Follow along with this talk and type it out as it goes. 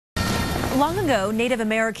Long ago, Native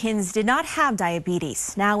Americans did not have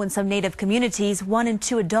diabetes. Now, in some Native communities, 1 in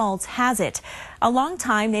 2 adults has it. A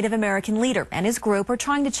longtime Native American leader and his group are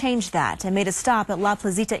trying to change that and made a stop at La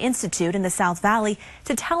Placita Institute in the South Valley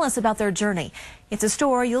to tell us about their journey. It's a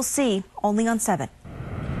story you'll see only on 7.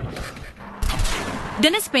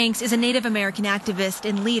 Dennis Banks is a Native American activist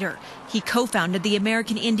and leader. He co-founded the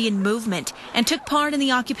American Indian Movement and took part in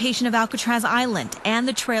the occupation of Alcatraz Island and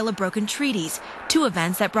the Trail of Broken Treaties, 2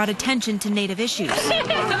 events that brought attention to Native issues.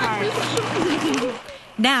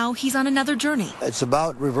 Now he's on another journey. It's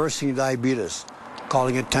about reversing diabetes,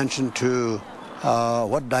 calling attention to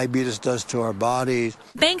what diabetes does to our bodies.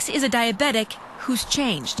 Banks is a diabetic who's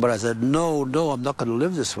changed. But I said, no, I'm not going to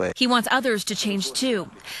live this way. He wants others to change too.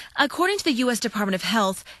 According to the U.S. Department of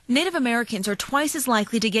Health, Native Americans are twice as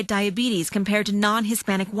likely to get diabetes compared to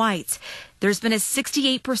non-Hispanic whites. There's been a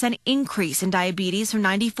 68% increase in diabetes from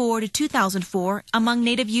 1994 to 2004 among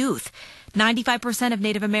Native youth. 95% of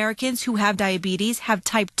Native Americans who have diabetes have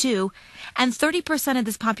type 2, and 30% of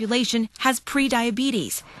this population has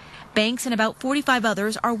pre-diabetes. Banks and about 45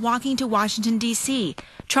 others are walking to Washington, D.C.,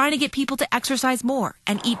 trying to get people to exercise more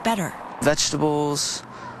and eat better. Vegetables,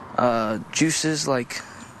 juices like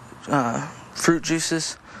fruit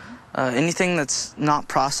juices, anything that's not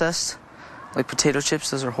processed, like potato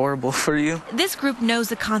chips, those are horrible for you. This group knows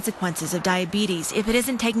the consequences of diabetes if it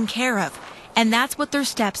isn't taken care of. And that's what their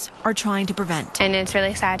steps are trying to prevent. And it's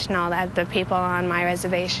really sad to know that the people on my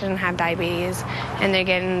reservation have diabetes, and they're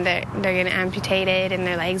getting amputated, and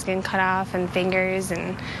their legs getting cut off, and fingers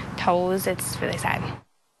and toes. It's really sad.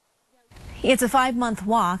 It's a 5-month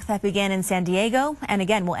walk that began in San Diego and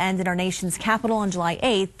again will end in our nation's capital on July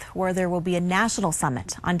 8th, where there will be a national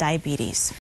summit on diabetes.